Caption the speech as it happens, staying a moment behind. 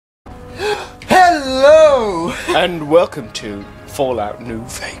Hello! And welcome to Fallout New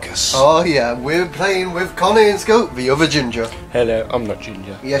Vegas. Oh yeah, we're playing with Connie and Scoop, the other ginger. Hello, I'm not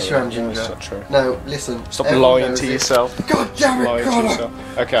ginger. Yes, you are ginger. That's not true. No, listen. Stop lying to yourself. God damn it, lying to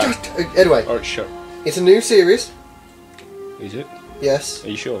yourself. Okay. Anyway. Alright, shut. It's a new series. Is it? Yes. Are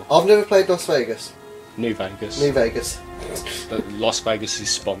you sure? I've never played Las Vegas. New Vegas. New Vegas. Las Vegas is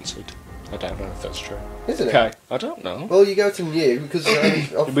sponsored. I don't know if that's true. Isn't it? Okay, I don't know. Well, you go to new because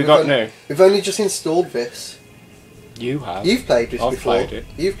we got new. We've only just installed this. You have. You've played this I've before. played it.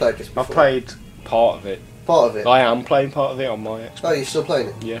 You've played this before. I've played part of it. Part of it? I am playing part of it on my Xbox. Oh, you're still playing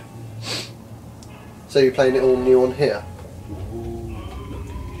it? Yeah. So you're playing it all new on here?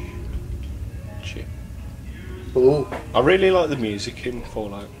 Shit. Ooh. I really like the music in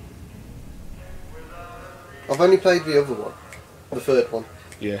Fallout. I've only played the other one. The third one.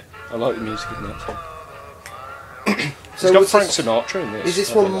 Yeah, I like the music in that song. So it's got Frank Sinatra in this. Is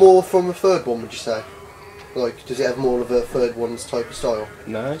this one more from the third one, would you say? Like, does it have more of a third one's type of style?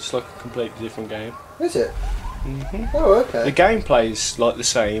 No, it's like a completely different game. Is it? Mm-hmm. Oh, okay. The gameplay's like the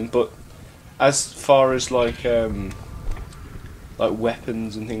same, but as far as like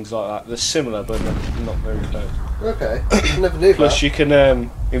weapons and things like that, they're similar, but not very close. Okay, I never knew Plus, that. you can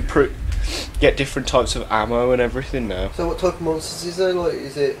get different types of ammo and everything now. So, what type of monsters is there? Like,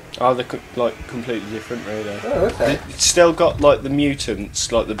 is it? Oh, they're like completely different, really. Oh, okay. It's still got like the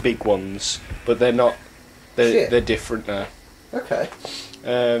mutants, like the big ones, but they're not. They're different now. Okay.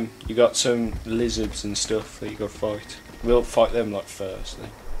 You got some lizards and stuff that you got to fight. We'll fight them like first.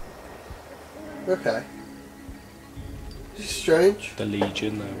 Okay. This is strange. The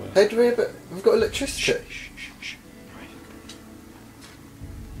Legion, they were. Hey, do we've got electricity. Shh.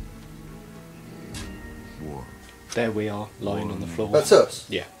 War. There we are, lying on the floor. That's us?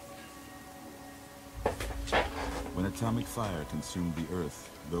 Yeah. When atomic fire consumed the Earth,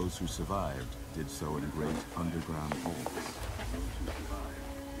 those who survived did so in great underground holes.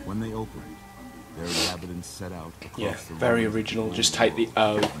 When they opened, their inhabitants set out across the very roads original. of Just the take the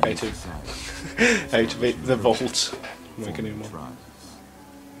O world out of the vault. Make a new one. tribes.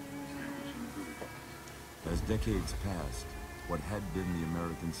 As decades passed, what had been the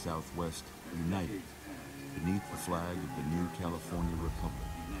American Southwest united beneath the flag of the new California Republic,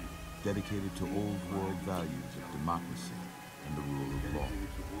 dedicated to old world values of democracy and the rule of law.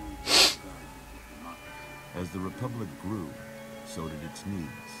 As the Republic grew, so did its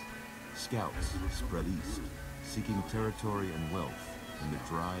needs. Scouts spread east, seeking territory and wealth in the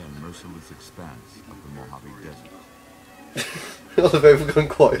dry and merciless expanse of the Mojave Desert. They've overgone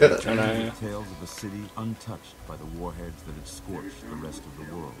quiet. They told tales of a city untouched by the warheads that had scorched the rest of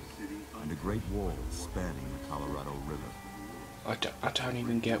the world, and a great wall spanning the Colorado River. I don't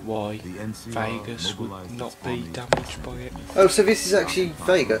even get why Vegas would not be damaged by it. Oh, so this is actually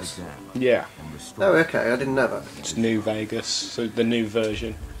Vegas? Yeah. Oh, okay, I didn't know that. It's New Vegas, so the new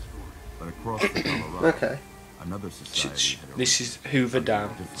version. But across the Colorado, Okay. another society had This is Hoover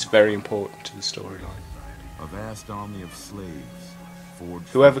Dam. It's very important to the storyline. a vast army of slaves forged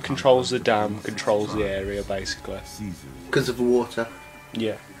Whoever from controls the contracts dam of controls the tribes. area, basically. Caesars. Because of the water.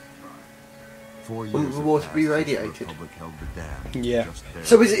 Yeah. 4 years Wouldn't the had water be passed since the radiated? Republic held the dam Yeah. just there.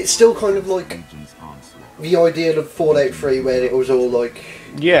 So is it still kind of like Legion's onslaught. the idea of Fallout 3 where it was all like...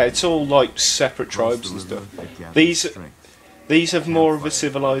 Yeah, it's all like separate Across tribes the and river, stuff. they gathered These strength. these have more of a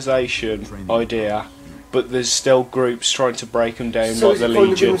civilization idea, but there's still groups trying to break them down, So like is the it kind of in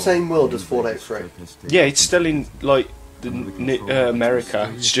Legion. the same world as Fallout 3? Yeah, it's still in like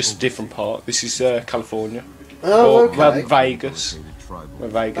America. It's just a different part. This is California. Oh, Or, well, okay. Vegas. Where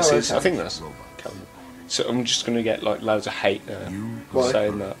Vegas Oh, is. I okay. think that's California. So I'm just going to get like loads of hate now Why?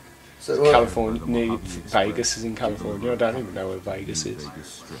 saying that. So, what? California, Vegas is in California. I don't even know where Vegas is.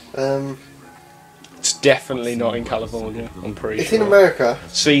 It's definitely not in California. I'm pretty It's sure. in America.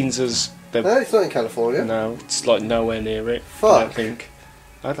 Scenes as No, it's not in California. no, it's like nowhere near it. I Fuck. don't think.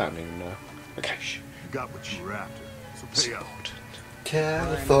 I don't even know. Okay, shh. You got what you were after, so pay up.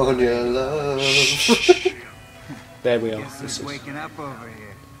 California love. There we are. Guess This who's is. waking up over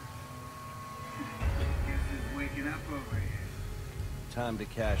here? Guess who's waking up over here? Time to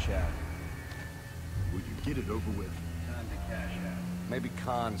cash out. Will you get it over with? Time to cash out. Maybe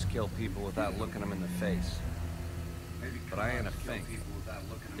cons kill people without looking them in the face. Maybe But I ain't a kill fink. people without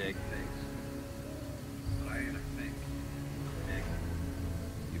looking Dig. at their face. But I ain't a fink. Dig.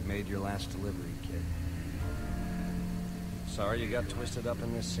 You've made your last delivery, kid. Sorry you got twisted up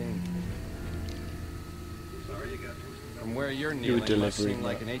in this scene. Sorry you got twisted. From where you're You were kneeling, must delivering seem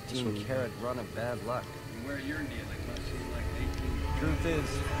like that. an 18-carat run of bad luck. From where you're kneeling must seem like 18. Truth is,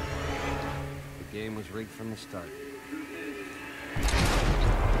 the game was rigged from the start. Truth is,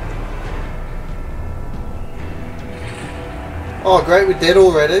 Oh great, we did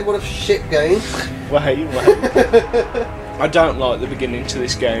already. What a shit game. Wait. I don't like the beginning to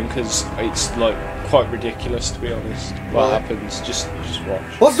this game because it's like quite ridiculous, to be honest. What Right. happens? Just watch.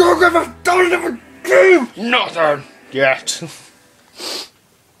 What's wrong with a different game? Nothing yet.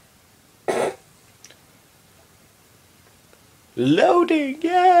 Loading,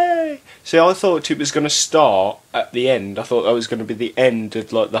 yay! See, I thought it was going to start at the end. I thought that was going to be the end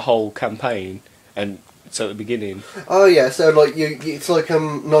of like the whole campaign, and it's at the beginning. Oh yeah, so like it's like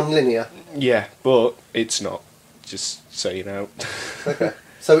non-linear. Yeah, but it's not. Just so you know. Okay,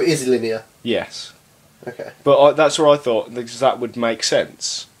 so it is linear. Yes, Okay, but that's what I thought, because that would make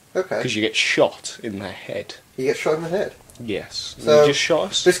sense. okay. Because you get shot in the head. You get shot in the head. Yes. So, You just shot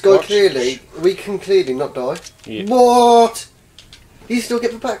us. This guy Watch. we can clearly not die. Yeah. What? You still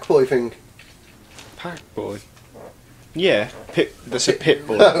get the pack boy thing? Pack boy. Yeah, that's a pit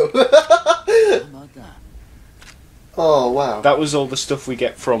boy. No. How about that? Oh wow. That was all the stuff we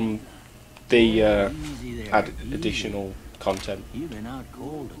get from the Easy there. Easy. additional content. You've been out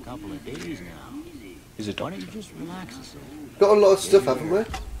cold a couple of days now. Is a Why don't doctor. you just relax a second? Got a lot of stuff, haven't we?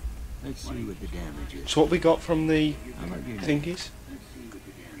 Let's see what the damage is. So what we got from the How about your thingies?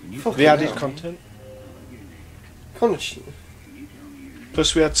 Can you Fuck. The added hell. content.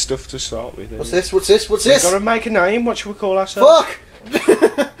 Plus we had stuff to start with. What's this? What's this? What's We've this? got to make a name. What should we call ourselves?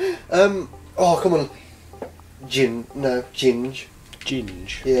 Fuck! Oh, come on. No, Ginge.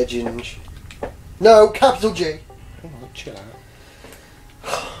 Ginge. Yeah, Ginge. No, capital G. Come on, chill out.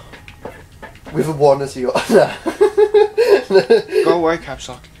 With a 1 as you got. No. Go away, caps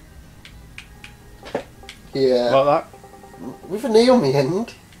lock. Yeah. Like that? With a knee on the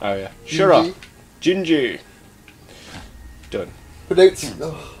end. Oh yeah. Shut up. Gingy. Done. But it's. Can't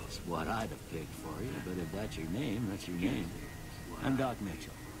Oh. say it's what I'd have picked for you, but if that's your name, that's your name. I'm Doc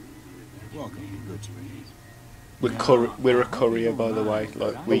Mitchell. Welcome to Good Springs. We're a courier, by the way.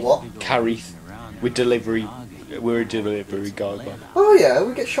 Like we What? carry, we're delivery. We're a delivery guy, but Oh yeah,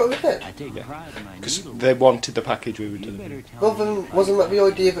 we get shot in the head. I take pride in my because needle. they wanted the package we were You delivering. better tell Well, me then, wasn't that the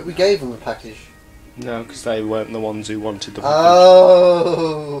idea that we gave them the package? No, because they weren't the ones who wanted the package.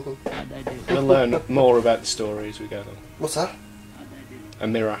 Oh. how'd I do? We'll learn more about the story as we go on. What's that? A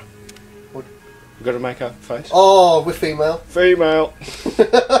mirror. What? We've got to make our face. Oh, we're female. Female.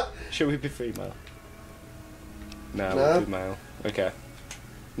 Should we be female? No, No. we'll be male. Okay.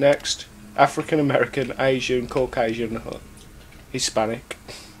 Next. African American, Asian, Caucasian, Hispanic.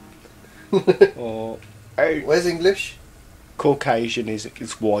 Or Where's English? Caucasian is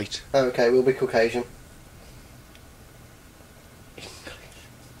white. Oh, okay, we'll be Caucasian.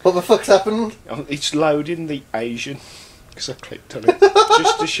 What the fuck's happened? Oh, it's loading the Asian because I clicked on it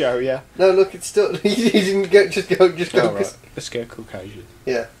just to show you. No, look, it's still. You didn't go. Just go. All right, let's go Caucasian.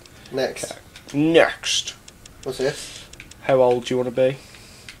 Yeah. Next. Okay. Next. What's this? How old do you want to be?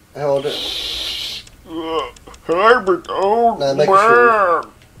 How old? No, make it short.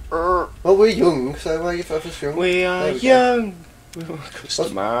 Well, we're young, so why are you first young? We are There we go. young. We want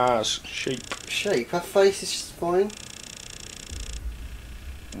customers. Sheep. Shape. Her face is just fine.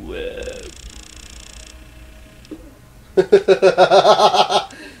 Whoa. That's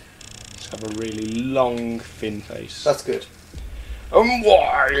Let's have a really long, thin face. good. And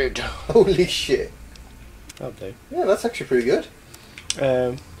wide. Holy shit. That'll do. Yeah, that's actually pretty good.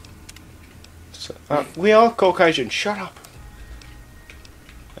 We are Caucasian. Shut up.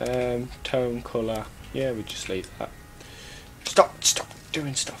 Tone, colour. Yeah, we just leave that. Stop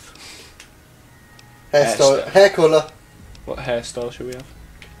doing stuff. Hairstyle. Hairstyle. Hair colour. What hairstyle should we have?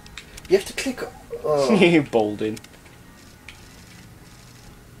 You have to click. Oh, You balding.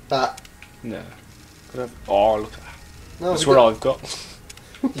 that. No. Could have, oh, look at that. No, That's we what don't,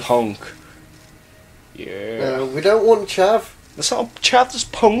 I've want. Punk. Yeah. No, we don't want chav. That's not Chad's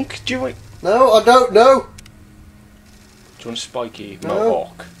punk. Do you want? No, I don't know. Do you want a spiky No.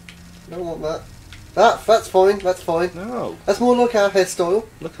 mohawk? I don't want that. That's fine. That's fine. No. That's more like our hairstyle.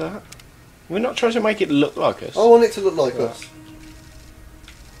 Look at that. We're not trying to make it look like us. I want it to look like Right. us.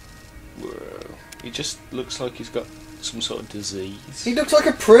 Whoa. He just looks like he's got some sort of disease. He looks like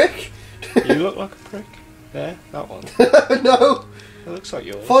a prick. You look like a prick. There, that one. No, It looks like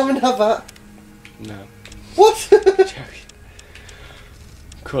yours. fine and have that. No. What? Joking.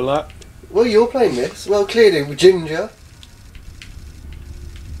 Colour. Well, you're playing this. Well, clearly with ginger.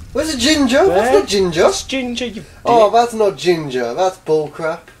 Where's the ginger? There. That's not ginger. That's ginger, you Oh, dick. that's not ginger. That's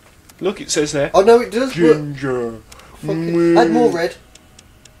bullcrap. Look, it says there. Oh no, it does. But Ginger. fucking, add more red.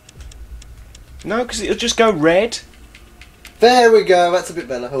 No, because it'll just go red. There we go. That's a bit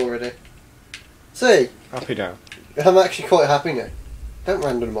better already. See, Happy now. I'm actually quite happy now. Don't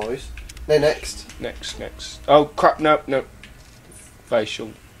randomise. No, next. Next. Oh, crap, no.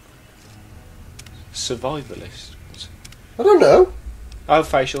 Facial. Survivalist. I don't know. Oh,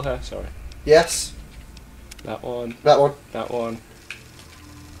 facial hair, sorry. Yes. That one. That one. That one.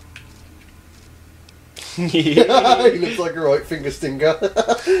 He looks like a right finger stinger.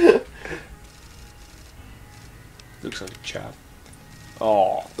 Looks like a chap.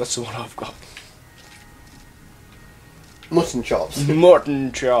 Oh, that's the one I've got. Mutton chops.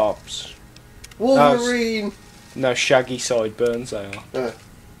 Mutton chops. Wolverine. No, shaggy sideburns they are.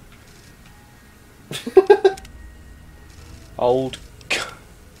 Old.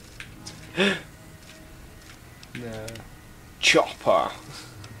 No. Chopper.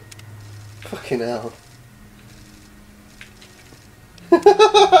 Fucking hell.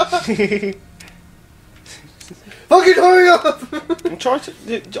 Fucking hurry up! I'm trying to.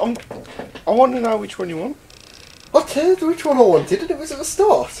 I want to know which one you want. I told you which one I wanted, and it was at the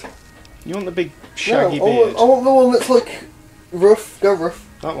start. You want the big shaggy no, beard? I want the one that's like rough. Go rough.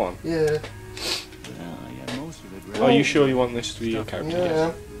 That one. Yeah. Well, I got most of it right. Are you sure you want this to be your character?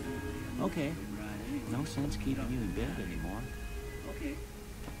 Yeah. Okay. No sense keeping you in bed anymore. Okay.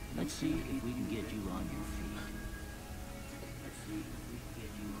 Let's see if we can get you on your feet.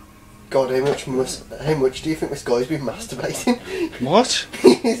 God, how much do you think this guy's been masturbating? What?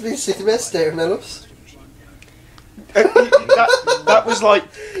 He's been sitting there staring at us. that was like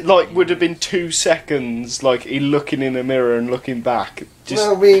would have been 2 seconds, like he looking in a mirror and looking back. Just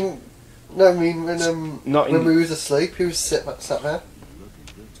No, I mean when Not in- when we was asleep, he was sat there.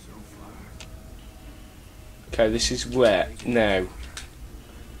 okay, this is wet now.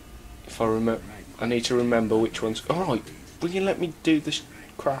 If I remember, I need to remember which ones. All right, will you let me do this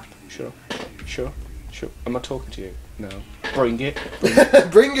crap? Sure. Am I talking to you? No. Bring it.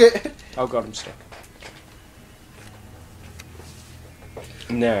 Bring it. Oh God, I'm stuck.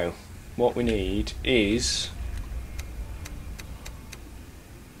 Now, what we need is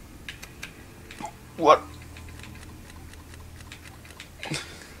what?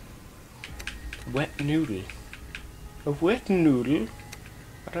 Wet noodle. A wet noodle?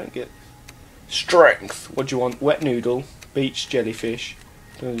 I don't get. Strength. What do you want? Wet noodle, beach jellyfish.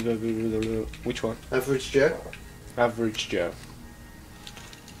 Which one? Average Joe. Average Joe.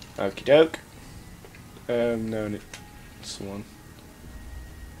 Okie doke. No, it's the one.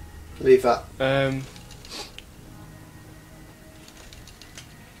 Leave that.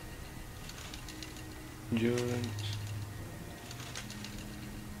 Endurance.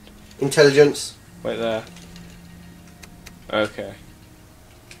 Intelligence. Wait there. Okay.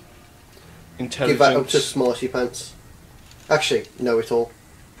 Give Intelligence. that up to Smarty Pants. Actually, know it all.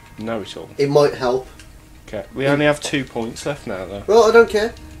 Know it all. It might help. Okay. We only have 2 points left now, though. Well, I don't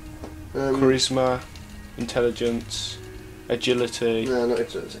care. Charisma, intelligence, agility. No, not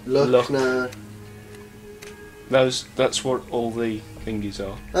intelligence. Luck. Luck. No. That's what all the thingies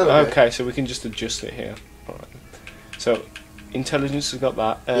are. Oh, okay. So we can just adjust it here. Alright. So, intelligence has got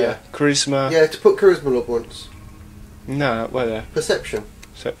that. Yeah. Charisma. Yeah, to put charisma up once. No, wait there. Perception.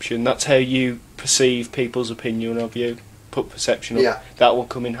 Perception. That's how you perceive people's opinion of you. Put perception up. Yeah. That will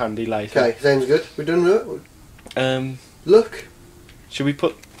come in handy later. Okay, sounds good. We're done with it. Look. Should we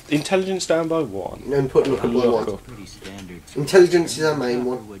put intelligence down by 1? And put luck up by Luck 1. up. Pretty standard. Intelligence is our main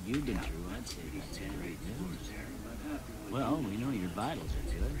one. What you've been through, I'd say that's great news. Well, we know your vitals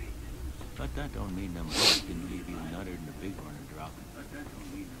are good, but that don't mean them folks can leave you nuttered and the big one are dropping.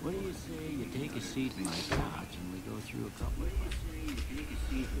 What do you say you take a seat in my couch and we go through a couple of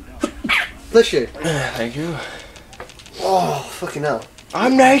Bless you. Thank you. Oh, fucking hell.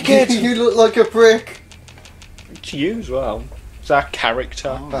 I'm naked! You look like a prick. To you as well. It's our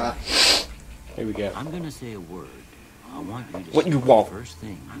character. Ah. Here we go. I'm gonna say a word. I want you to What say you the want? first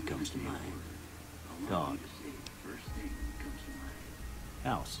thing that comes to mind. Dog.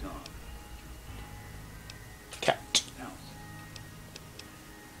 House. Cat.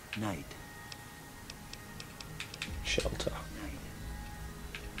 Night. Shelter.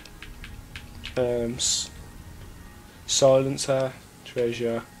 Silencer.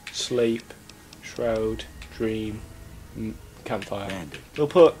 Treasure. Sleep. Shroud. Dream. Campfire. Bandit. We'll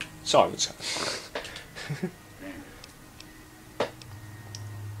put silencer.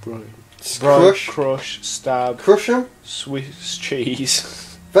 Right. Crush. Crush. Stab. Crush them. Swiss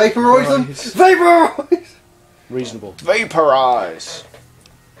cheese. Vaporise them. Vaporize. Vaporise. Reasonable. Vaporize.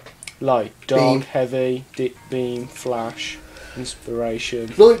 Light. Dark. Beam. Heavy. Dip beam. Flash.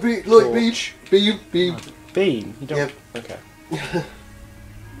 Inspiration. Light beam. Light beam. Torch. Beam. Beam. Beam. You don't. Yep. Okay.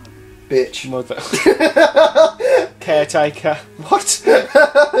 Bitch. Mother. Caretaker. What?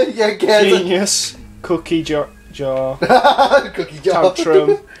 Yeah, get it. Genius. Cookie jar. Cookie jar.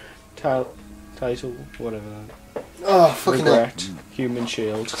 Tantrum. Taser, whatever that. Oh, fucking hell. Regret. Human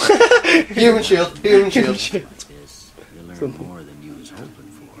shield. Human shield, human shield. shield. This, you learn Something. more than you was hoping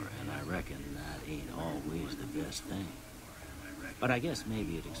for, and I reckon that ain't always the best thing. But I guess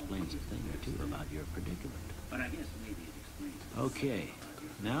maybe it explains a thing or two about your predicament. Okay,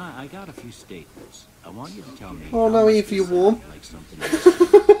 now I got a few statements. I want you to tell me. Oh, how no, much Eve, you this warm. sounds like something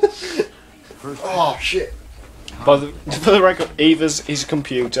else. First, Oh, shit. For the record, Eva's his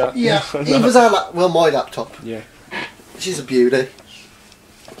computer. Yeah, Eva's our my laptop. Yeah. She's a beauty.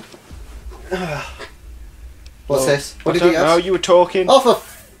 What's this? What I did he don't know, ask? you were talking. Oh, for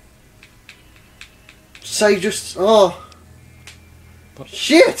say just... Oh.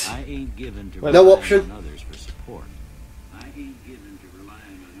 Shit! I ain't given to No relying option. on others for support.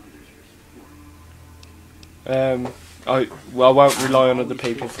 I won't rely on other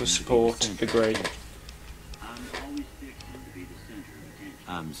people for support. Agreed.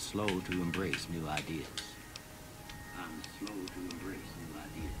 I'm slow to embrace new ideas.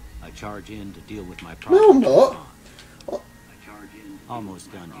 I charge in to deal with my No, I'm problems. not.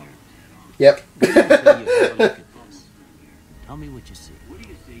 Almost done here. Yep. What do you say you have a look at this? Tell me what you see.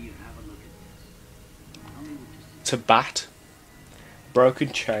 It's a bat.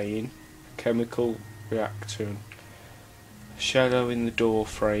 Broken chain. Chemical reactor. Shadow in the door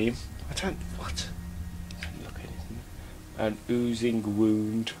frame. I don't... What? Look at it. An oozing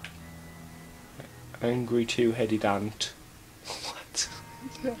wound. Angry two-headed ant. What?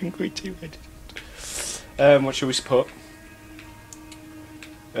 Angry two-headed ant. What should we put?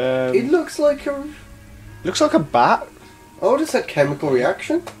 It looks like a... Looks like a bat. I would have said chemical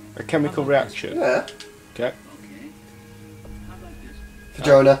reaction. A chemical reaction. Yeah. Okay.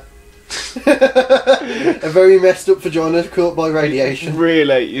 Vagina. A very messed up vagina caught by radiation.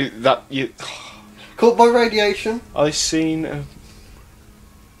 Really? Caught by radiation. I seen.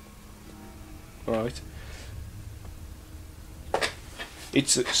 Right.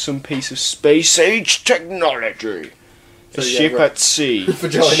 It's some piece of space age technology. So, A yeah, ship right. at sea.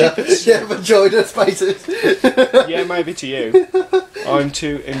 Vagina. Ship at sea. Yeah, vagina spaces. Yeah, maybe to you. I'm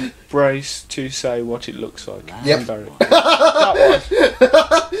to embrace to say what it looks like. Yep. I'm very- that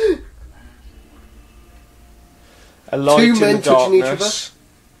one. A light Two in men the touching each darkness.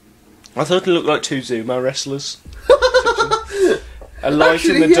 I thought it looked like two Zumo wrestlers. A light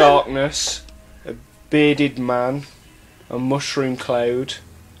Actually, in the yeah. darkness. A bearded man. A mushroom cloud.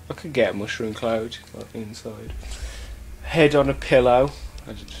 I could get a mushroom cloud inside. Head on a pillow.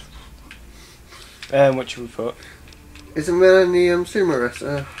 What should we put? Isn't there any sumo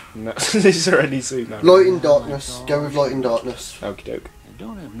wrestler? No, is there any Zumo? Light in darkness. Go with light in darkness. Okie doke. I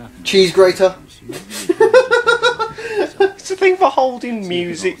don't have nothing. Cheese grater. It's a thing for holding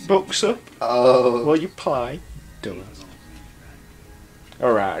music books up Oh. while you play. Dumbass.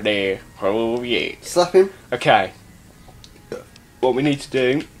 Alright there. Oh yeah. Slap him. Okay. What we need to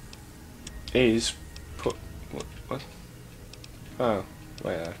do is put... What? Oh,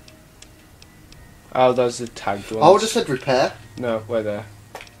 wait there. Oh, those are the tagged ones. I would have said repair. No, wait there.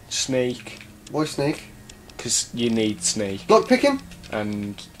 Sneak. Why sneak? Because you need sneak. Block picking.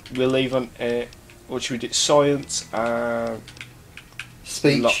 And we'll leave on... what should we do? Science and...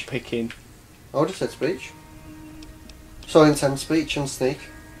 Speech. Lock picking. I would have said speech. Science and speech and sneak.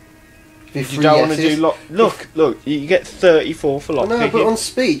 Be You three don't want to yeses. do lock... Look, you get 34 for I lock know, picking. but on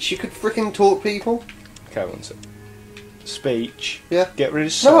speech you could freaking talk people. Okay, one sec. Speech. Yeah. Get rid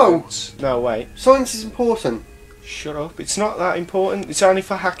of No. science. No, wait. Science is important. Shut up. It's not that important. It's only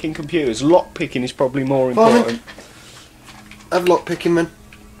for hacking computers. Lock picking is probably more Fine. important. Have lock picking, man.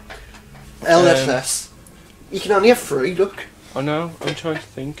 LSS. You can only have 3, look. I know. I'm trying to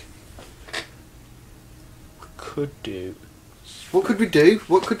think. Could do. What could we do?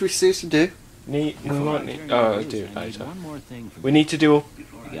 What could we seriously do? We might need. Oh, I'll do it later. One more thing for We need to do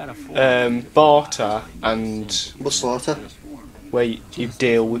you got a barter and What's smarter? where you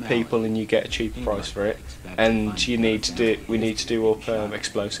deal with people and you get a cheaper price for it, and you need to do. We need to do up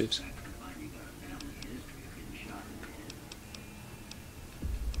explosives.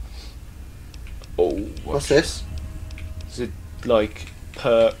 Oh, What's this? Is it like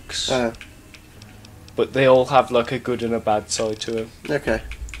perks? Oh, But they all have like a good and a bad side to them. okay.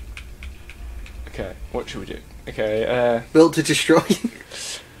 Okay, what should we do? Okay, Built to destroy.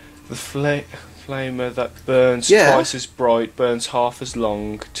 the flamer that burns Yeah. twice as bright, burns half as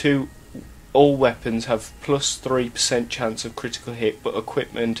long. All weapons have plus 3% chance of critical hit, but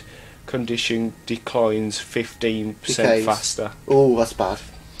equipment condition declines 15% Decays. faster. Oh, that's bad.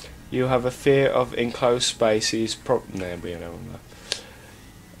 You have a fear of enclosed spaces. No, we don't know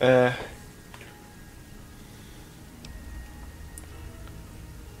that.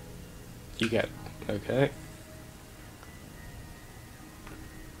 You get. Okay.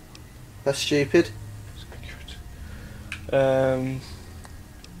 That's stupid. Do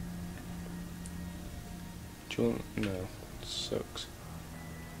you want? No. It sucks.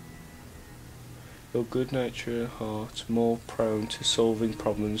 Your good nature heart more prone to solving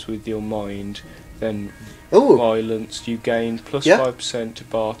problems with your mind than Ooh. violence. You gain plus Yeah. 5% to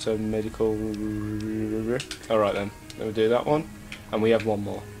barter medical. Alright then, we'll do that one. And we have one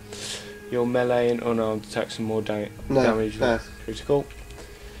more. Your melee and unarmed attacks are more damage No. than critical.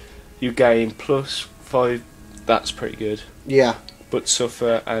 You gain plus 5. That's pretty good. Yeah. But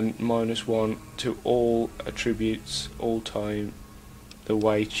suffer and -1 to all attributes all time. The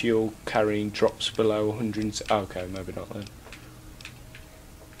weight you're carrying drops below 100. Okay, maybe not then.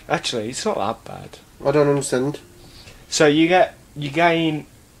 Actually, it's not that bad. I don't understand. So you gain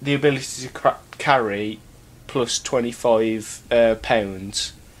the ability to carry plus 25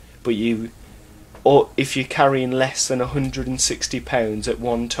 pounds, but or if you're carrying less than 160 pounds at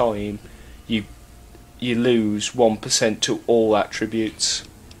one time, you lose 1% to all attributes.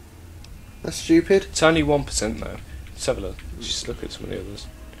 That's stupid. It's only 1% though. Let's have a look. Just look at some of the others.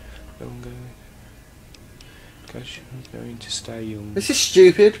 I'm going to stay young. This is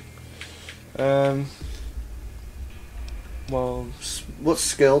stupid. Well, What's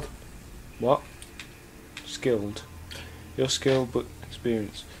skilled? what? Skilled. You're skilled but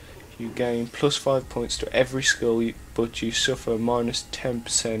experienced. You gain plus 5 points to every skill, but you suffer minus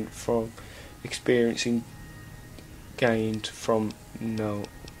 10% from experiencing gained from no.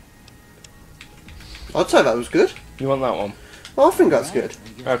 I'd say that was good. You want that one? I think that's good.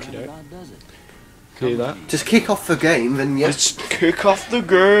 Okay, doke. Do that. Just kick off the game, then yes. Let's kick off the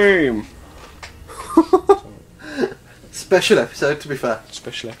game. Special episode, to be fair.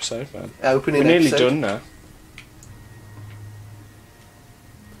 Special episode, man. Opening We're nearly episode. done now.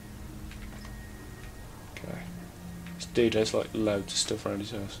 Okay. This dude has like loads of stuff around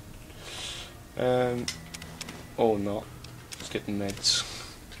his house. Or not. Let's get the meds.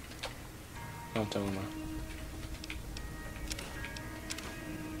 I don't know.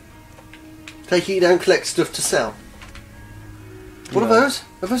 Take it down, collect stuff to sell. What are No. those?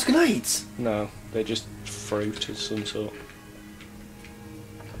 Are those grenades? No, they're just fruit of some sort.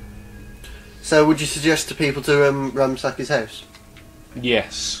 So would you suggest to people to ransack his house?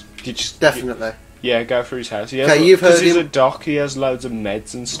 Yes. You just Definitely. Yeah, go through his house. He Okay, has, you've heard 'cause he's him- a doc, he has loads of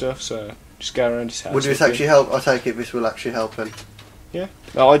meds and stuff, so just go around his house. Would this looking. actually help? I take it this will actually help him. Yeah.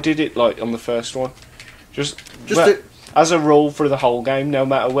 No, I did it like on the first one. Just Just as a rule for the whole game, no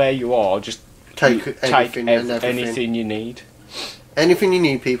matter where you are, just take you anything and everything. anything you need. Anything you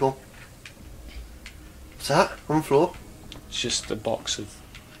need, people. What's that? On the floor? It's just a box of.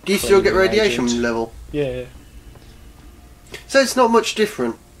 Do you still get cleaning radiation agent. level? Yeah. So it's not much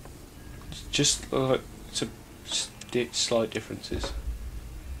different. It's just slight differences.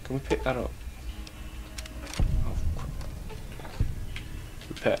 Can we pick that up? Oh,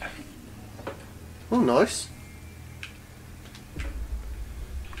 repair. Oh, nice.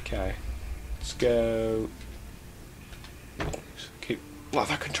 Okay. Let's go. Keep. What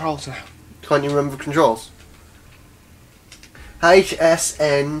are the controls now? Can't you remember the controls?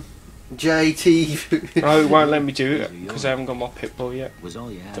 HSN JT. Oh, it won't let me do it because I haven't got my pit bull yet. Was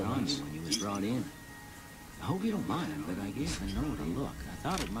all you had on you when you was brought in. I hope you don't mind, but I gave the note a look. I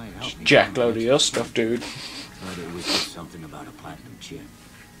thought it might help me. Jack load of your stuff, dude. But it was just something about a platinum chip.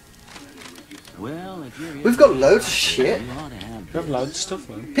 Well, if you're here, We've got loads of shit. you ought to have You have loads of stuff,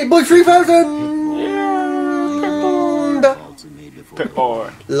 man. Pitboy 3000! vaults are made before Pit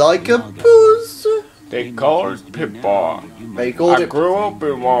boy. Like a puss. They call it Pit boy. They called I it. grew up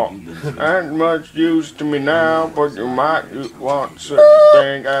in one. Ain't much use to me now, but you might want to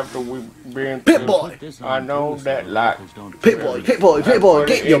think after we've been Pit through. boy. I know that like Pitboy, Pitboy, Pitboy,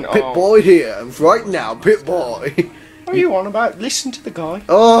 get your Pitboy here right now, Pitboy. what are you on about? Listen to the guy.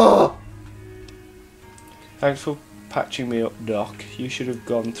 Oh, Thanks for patching me up, Doc. You should have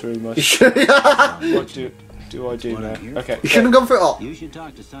gone through my. you should What do I do What I'm now? here Okay. you shouldn't have gone for it all. You should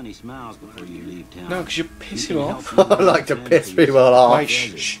talk to Sonny Smiles before you leave town. No, because you piss him off. I like to piss people off. Wait,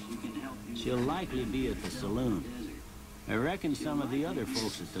 shh. She'll likely be at the saloon. I reckon some of the other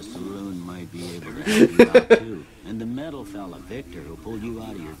folks at the saloon might be able to help you out too. And the metal fella, Victor, who pulled you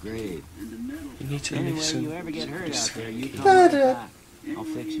out of your grave. You need to Anyway, listen. you ever get hurt out there, you Da, come da. right back. I'll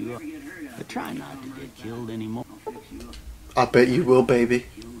fix you up. But try not to get killed anymore. I bet you will, baby.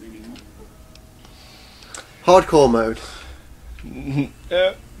 Hardcore mode.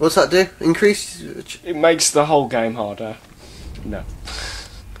 What's that do? Increase. It makes the whole game harder. No.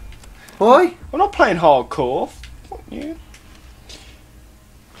 Why? I'm not playing hardcore. Fuck you.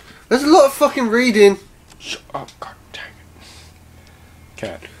 There's a lot of fucking reading. Shut up, god dang it.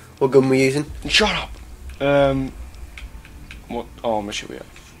 Okay. What gun we using? Shut up! What armour should we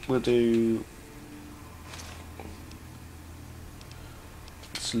have? We'll do...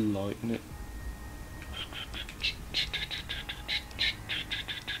 Let's lighten it.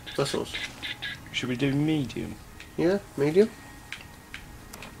 Vessels. Should we do medium? Yeah, medium.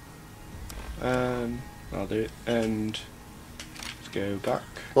 I'll do it. And let's go back.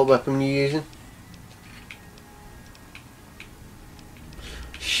 What weapon are you using?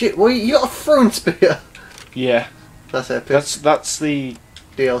 Shit, what you got a throwing spear? Yeah. That's epic. That's the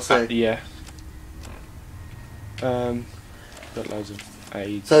DLC. yeah. Got loads of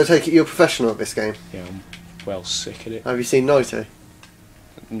aids. So I take it you're a professional at this game. Yeah, I'm well sick at it. Have you seen Naito?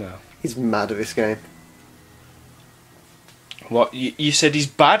 No. He's mad at this game. What? You said he's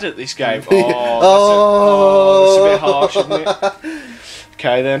bad at this game? Oh, that's a bit harsh, isn't it?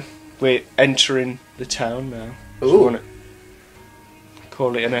 Okay then, we're entering the town now. Do you Ooh. want to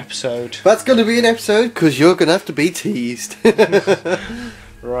call it an episode? That's going to be an episode because you're going to have to be teased.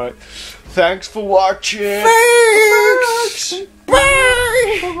 Right. Thanks for watching. Thanks.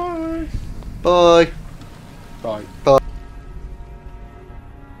 Bye. Bye. Bye. Bye. Bye.